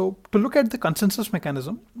 So to look at the consensus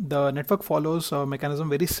mechanism, the network follows a mechanism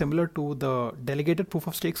very similar to the delegated proof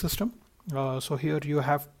of stake system. So here you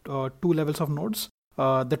have two levels of nodes.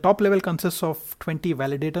 The top level consists of 20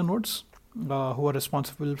 validator nodes who are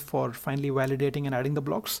responsible for finally validating and adding the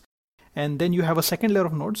blocks. And then you have a second layer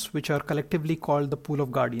of nodes, which are collectively called the pool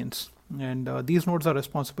of guardians. And these nodes are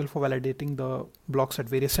responsible for validating the blocks at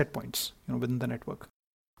various set points within the network.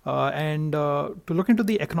 And to look into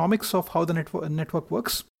the economics of how the network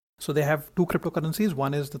works, so they have two cryptocurrencies.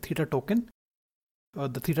 One is the Theta token.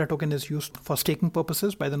 The Theta token is used for staking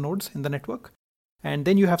purposes by the nodes in the network. And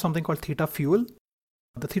then you have something called Theta Fuel.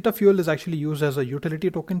 The Theta Fuel is actually used as a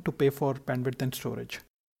utility token to pay for bandwidth and storage.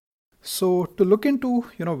 So to look into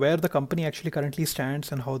where the company actually currently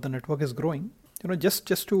stands and how the network is growing,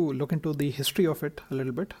 just to look into the history of it a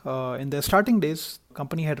little bit. In their starting days, the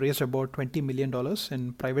company had raised about $20 million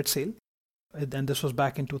in private sale. And this was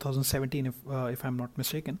back in 2017, if I'm not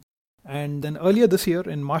mistaken. And then earlier this year,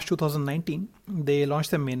 in March 2019, they launched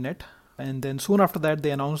their mainnet. And then soon after that, they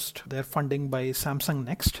announced their funding by Samsung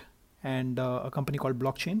Next and a company called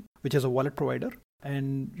Blockchain, which is a wallet provider.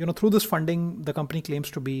 And through this funding, the company claims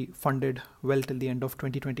to be funded well till the end of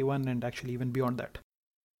 2021 and actually even beyond that.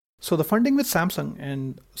 So the funding with Samsung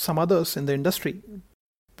and some others in the industry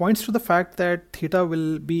points to the fact that Theta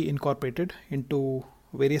will be incorporated into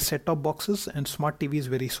various set-top boxes and smart TVs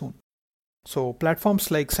very soon. So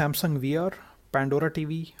platforms like Samsung VR, Pandora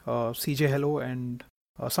TV, CJ Hello, and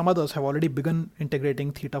some others have already begun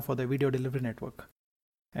integrating Theta for their video delivery network.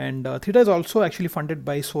 And Theta is also actually funded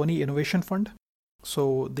by Sony Innovation Fund.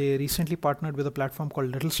 So they recently partnered with a platform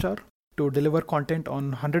called Little Star to deliver content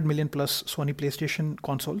on 100 million plus Sony PlayStation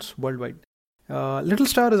consoles worldwide. Little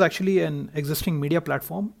Star is actually an existing media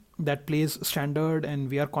platform that plays standard and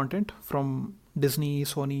VR content from Disney,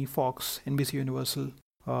 Sony, Fox, NBC Universal,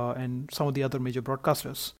 and some of the other major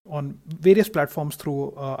broadcasters on various platforms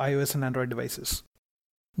through iOS and Android devices.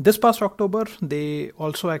 This past October, they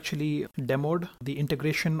also actually demoed the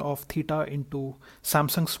integration of Theta into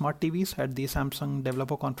Samsung Smart TVs at the Samsung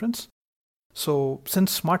Developer Conference. So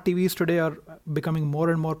since smart TVs today are becoming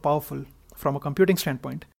more and more powerful from a computing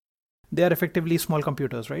standpoint, they are effectively small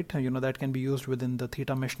computers, right? That can be used within the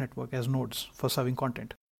Theta mesh network as nodes for serving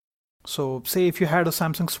content. So say if you had a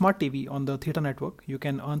Samsung Smart TV on the Theta network, you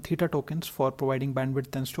can earn Theta tokens for providing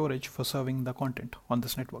bandwidth and storage for serving the content on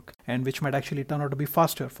this network, and which might actually turn out to be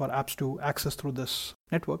faster for apps to access through this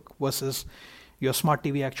network versus your Smart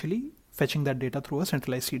TV actually fetching that data through a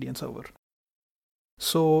centralized CDN server.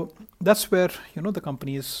 So that's where the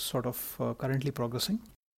company is sort of currently progressing.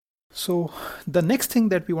 So the next thing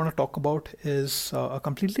that we want to talk about is a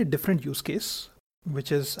completely different use case,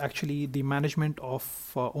 which is actually the management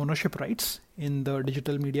of ownership rights in the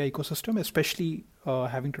digital media ecosystem, especially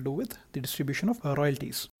having to do with the distribution of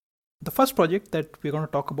royalties. The first project that we're going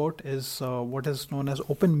to talk about is what is known as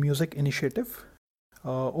Open Music Initiative.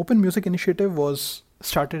 Open Music Initiative was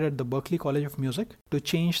started at the Berklee College of Music to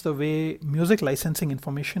change the way music licensing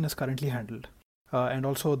information is currently handled. And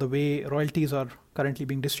also the way royalties are currently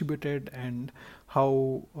being distributed and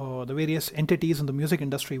how the various entities in the music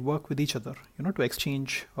industry work with each other, to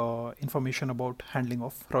exchange information about handling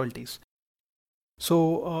of royalties.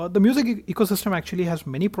 So the music ecosystem actually has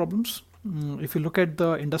many problems. If you look at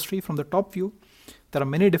the industry from the top view, there are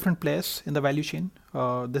many different players in the value chain.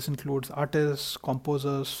 This includes artists,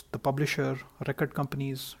 composers, the publisher, record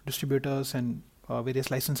companies, distributors, and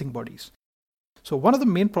various licensing bodies. So one of the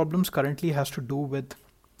main problems currently has to do with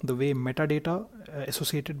the way metadata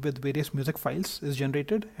associated with various music files is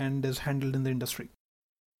generated and is handled in the industry.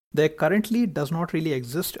 There currently does not really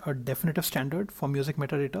exist a definitive standard for music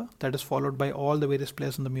metadata that is followed by all the various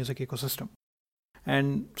players in the music ecosystem.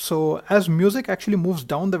 And so as music actually moves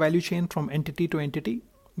down the value chain from entity to entity,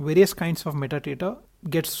 various kinds of metadata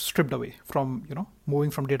gets stripped away from, moving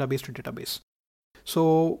from database to database.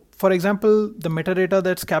 So for example, the metadata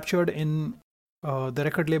that's captured in the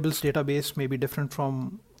record label's database may be different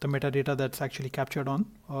from the metadata that's actually captured on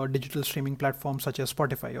digital streaming platforms such as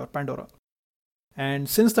Spotify or Pandora. And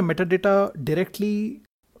since the metadata directly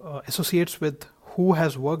associates with who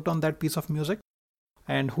has worked on that piece of music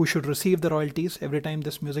and who should receive the royalties every time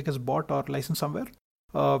this music is bought or licensed somewhere,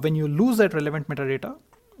 when you lose that relevant metadata,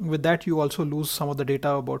 with that you also lose some of the data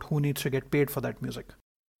about who needs to get paid for that music.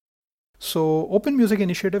 So Open Music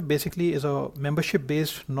Initiative basically is a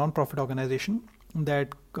membership-based non-profit organization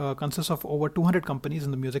that consists of over 200 companies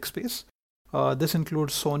in the music space. This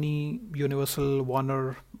includes Sony, Universal,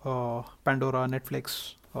 Warner, Pandora,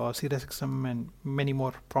 Netflix, SiriusXM, and many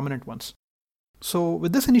more prominent ones. So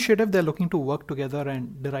with this initiative, they're looking to work together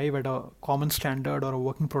and derive at a common standard or a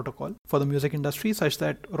working protocol for the music industry such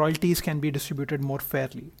that royalties can be distributed more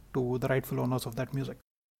fairly to the rightful owners of that music.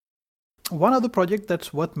 One other project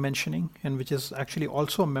that's worth mentioning, and which is actually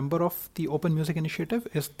also a member of the Open Music Initiative,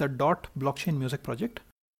 is the Dot Blockchain Music Project.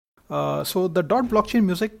 So the Dot Blockchain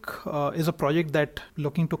Music is a project that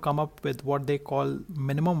looking to come up with what they call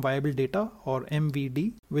minimum viable data, or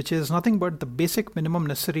MVD, which is nothing but the basic minimum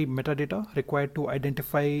necessary metadata required to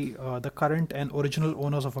identify the current and original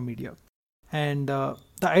owners of a media. And the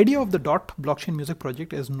idea of the Dot Blockchain Music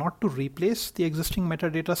Project is not to replace the existing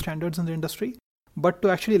metadata standards in the industry, but to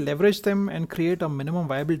actually leverage them and create a minimum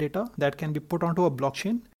viable data that can be put onto a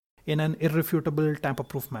blockchain in an irrefutable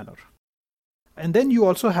tamper-proof manner. And then you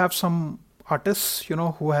also have some artists,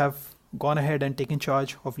 who have gone ahead and taken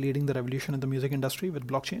charge of leading the revolution in the music industry with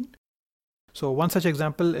blockchain. So one such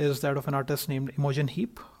example is that of an artist named Imogen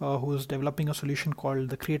Heap, who is developing a solution called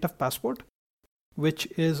the Creative Passport, which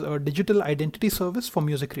is a digital identity service for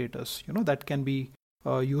music creators, that can be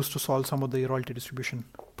used to solve some of the royalty distribution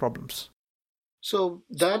problems. So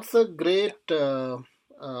that's a great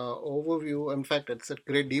overview. In fact, it's a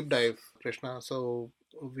great deep dive, Krishna. So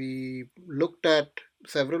we looked at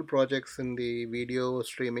several projects in the video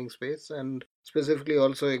streaming space, and specifically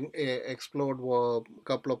also explored a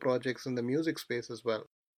couple of projects in the music space as well.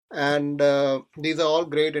 And these are all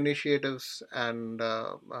great initiatives and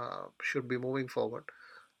should be moving forward.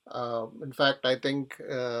 In fact, I think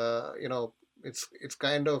it's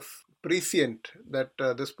kind of prescient that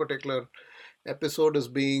this particular episode is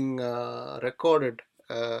being recorded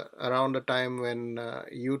around the time when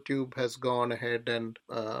YouTube has gone ahead and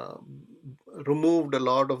removed a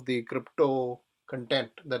lot of the crypto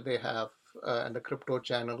content that they have and the crypto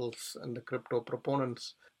channels and the crypto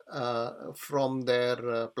proponents from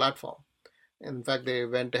their platform. In fact, they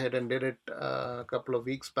went ahead and did it a couple of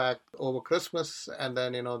weeks back over Christmas, and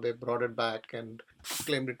then they brought it back and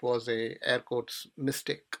claimed it was a air quotes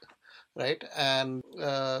mistake, right? And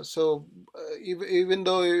even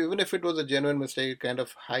if it was a genuine mistake, it kind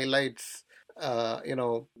of highlights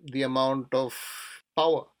the amount of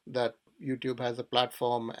power that YouTube has a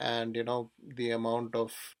platform, and the amount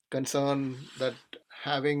of concern that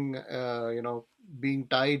having being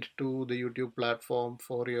tied to the YouTube platform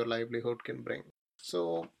for your livelihood can bring.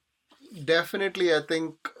 So definitely, I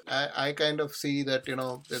think I kind of see that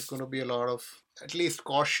there's going to be a lot of at least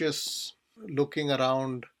cautious looking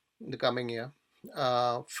around the coming year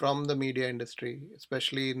from the media industry,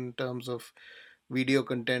 especially in terms of video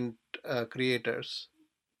content creators,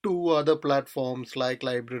 to other platforms like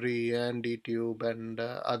Library and YouTube and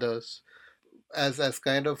others, as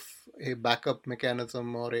kind of a backup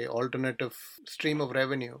mechanism or a alternative stream of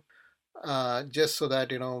revenue, just so that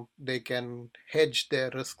they can hedge their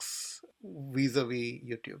risks vis-a-vis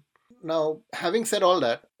YouTube. Now, having said all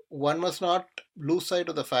that, one must not lose sight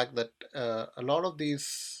of the fact that a lot of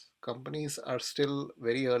these companies are still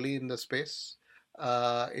very early in the space.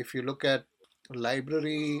 If you look at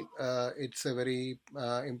Library, it's a very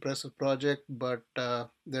impressive project, but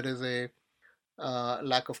there is a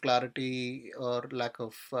lack of clarity or lack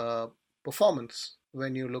of performance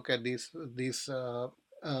when you look at these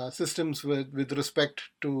systems with respect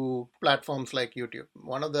to platforms like YouTube.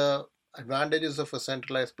 One of the advantages of a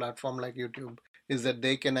centralized platform like YouTube is that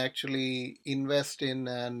they can actually invest in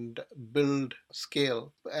and build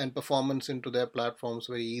scale and performance into their platforms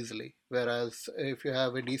very easily. Whereas if you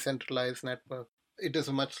have a decentralized network, it is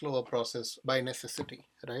a much slower process by necessity,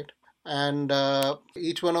 right? And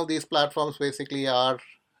each one of these platforms basically are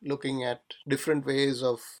looking at different ways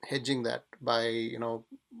of hedging that by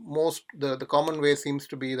most the common way seems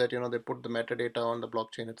to be that they put the metadata on the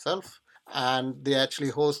blockchain itself, and they actually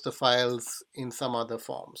host the files in some other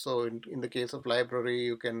form. So in the case of Library,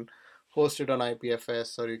 you can host it on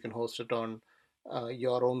IPFS, or you can host it on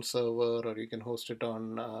your own server, or you can host it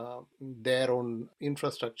on their own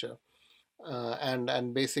infrastructure.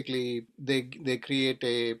 And basically they create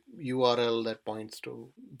a URL that points to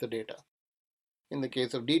the data. In the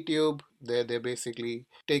case of DTube, they're basically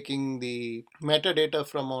taking the metadata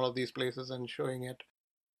from all of these places and showing it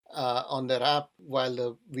on their app, while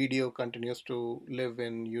the video continues to live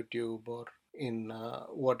in YouTube or in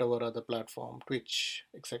whatever other platform, Twitch,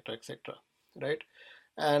 etc., etc. Right?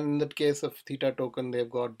 And in the case of Theta Token, they've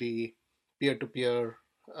got the peer-to-peer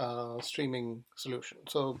streaming solution.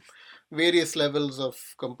 So various levels of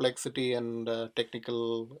complexity and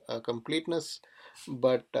technical completeness,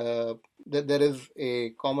 but there is a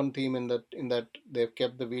common theme in that they've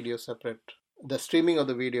kept the video separate, the streaming of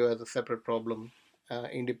the video as a separate problem,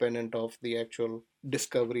 independent of the actual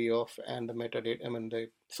discovery of and the metadata, the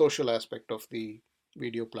social aspect of the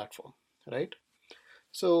video platform, right?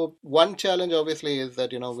 So one challenge obviously is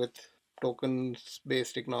that with tokens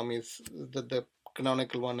based economies, the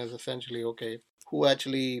canonical one is essentially, okay, who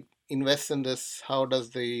actually invests in this, how does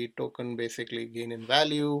the token basically gain in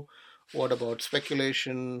value? What about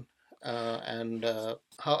speculation? And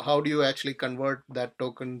how do you actually convert that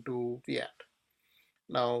token to fiat?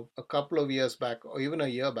 Now, a couple of years back, or even a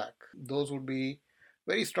year back, those would be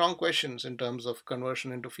very strong questions in terms of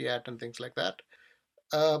conversion into fiat and things like that.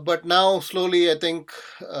 But now, slowly, I think,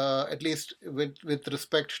 at least with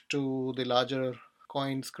respect to the larger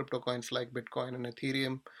coins, crypto coins like Bitcoin and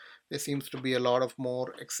Ethereum, there seems to be a lot of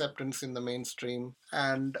more acceptance in the mainstream,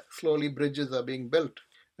 and slowly bridges are being built,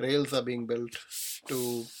 rails are being built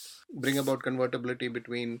to bring about convertibility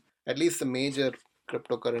between at least the major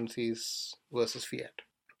cryptocurrencies versus fiat.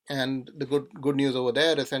 And the good news over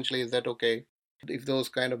there essentially is that, okay, if those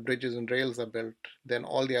kind of bridges and rails are built, then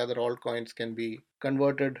all the other altcoins can be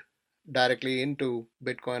converted directly into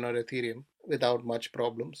Bitcoin or Ethereum without much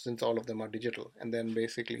problem, since all of them are digital. And then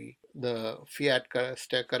basically the fiat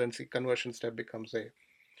currency conversion step becomes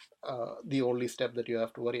the only step that you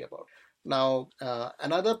have to worry about. Now,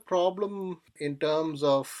 another problem in terms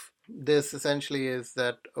of this essentially is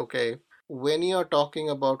that, okay, when you're talking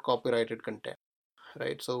about copyrighted content,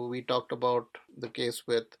 right? So we talked about the case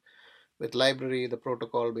with LBRY. The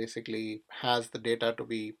protocol basically has the data to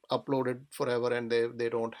be uploaded forever, and they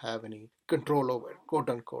don't have any control over it, quote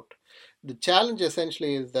unquote. The challenge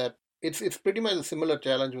essentially is that it's pretty much a similar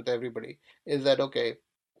challenge with everybody, is that, okay,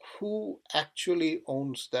 who actually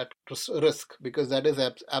owns that risk? Because that is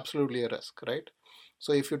absolutely a risk, right?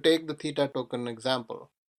 So if you take the Theta token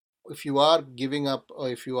example, if you are giving up, or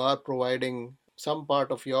if you are providing some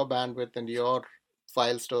part of your bandwidth and your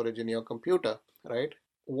file storage in your computer, right?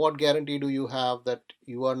 What guarantee do you have that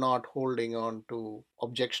you are not holding on to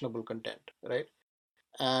objectionable content, right?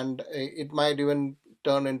 And it might even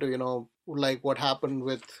turn into, like what happened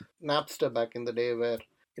with Napster back in the day, where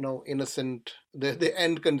innocent, the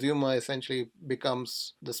end consumer essentially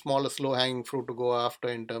becomes the smallest low hanging fruit to go after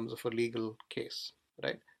in terms of a legal case,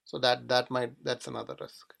 right? So that's another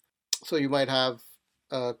risk. So you might have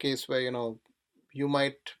a case where you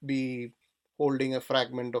might be holding a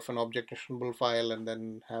fragment of an objectionable file and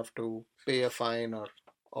then have to pay a fine,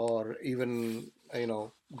 or even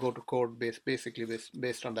go to court basically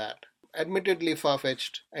based on that. Admittedly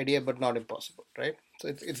far-fetched idea, but not impossible, right? So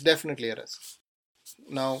it's definitely a risk.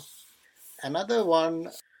 Now, another one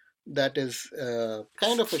that is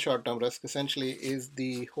kind of a short-term risk essentially is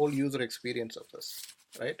the whole user experience of this,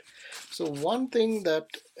 right? So one thing that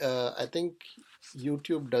I think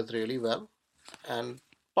YouTube does really well, and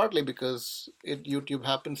partly because YouTube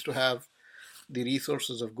happens to have the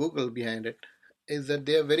resources of Google behind it, is that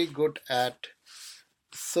they are very good at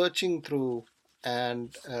searching through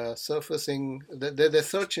and surfacing. Their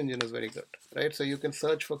search engine is very good, right? So you can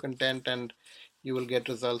search for content and you will get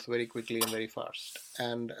results very quickly and very fast.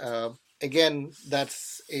 And again,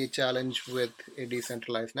 that's a challenge with a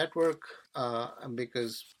decentralized network,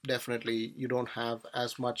 because definitely you don't have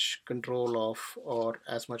as much control of, or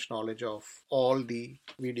as much knowledge of, all the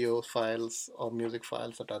video files or music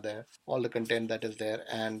files that are there, all the content that is there,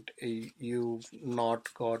 and you've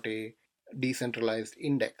not got a decentralized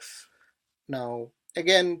index. Now,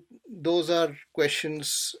 again, those are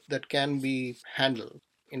questions that can be handled.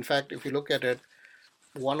 In fact, if you look at it,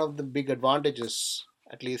 one of the big advantages,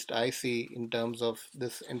 at least I see, in terms of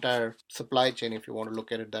this entire supply chain, if you want to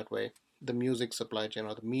look at it that way, the music supply chain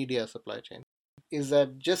or the media supply chain, is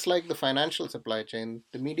that just like the financial supply chain,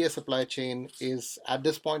 the media supply chain is at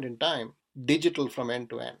this point in time digital from end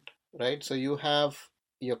to end, right? So you have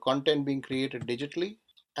your content being created digitally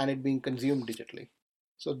and it being consumed digitally.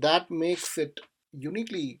 So that makes it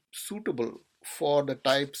uniquely suitable for the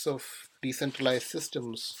types of decentralized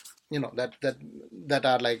systems, that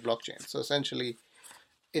are like blockchain. So essentially,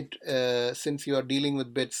 it since you are dealing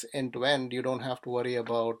with bits end to end, you don't have to worry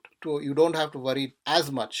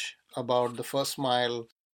as much about the first mile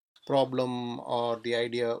problem, or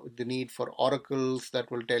the need for oracles that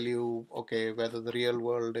will tell you, okay, whether the real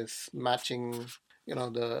world is matching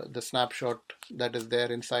the snapshot that is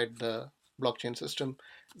there inside the blockchain system.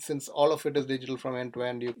 Since all of it is digital from end to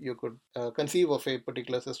end, you could conceive of a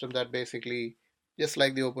particular system that basically, just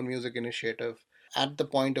like the Open Music Initiative, at the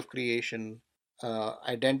point of creation,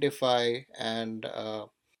 identify and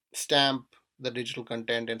stamp the digital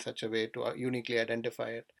content in such a way to uniquely identify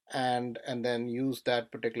it, and then use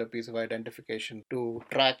that particular piece of identification to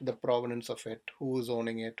track the provenance of it, who is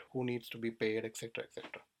owning it, who needs to be paid, etc., etc.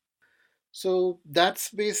 So that's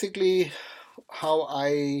basically how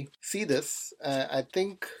I see this. I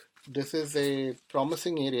think this is a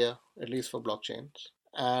promising area, at least for blockchains,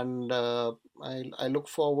 and I look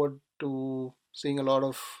forward to seeing a lot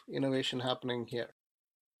of innovation happening here.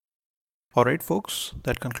 Alright, folks,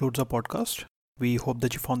 that concludes our podcast. We hope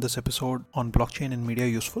that you found this episode on blockchain and media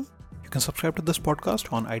useful. You can subscribe to this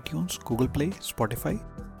podcast on iTunes, Google Play, Spotify.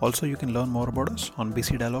 Also, you can learn more about us on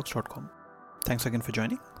bcdialogues.com. Thanks again for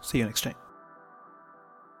joining. See you next time.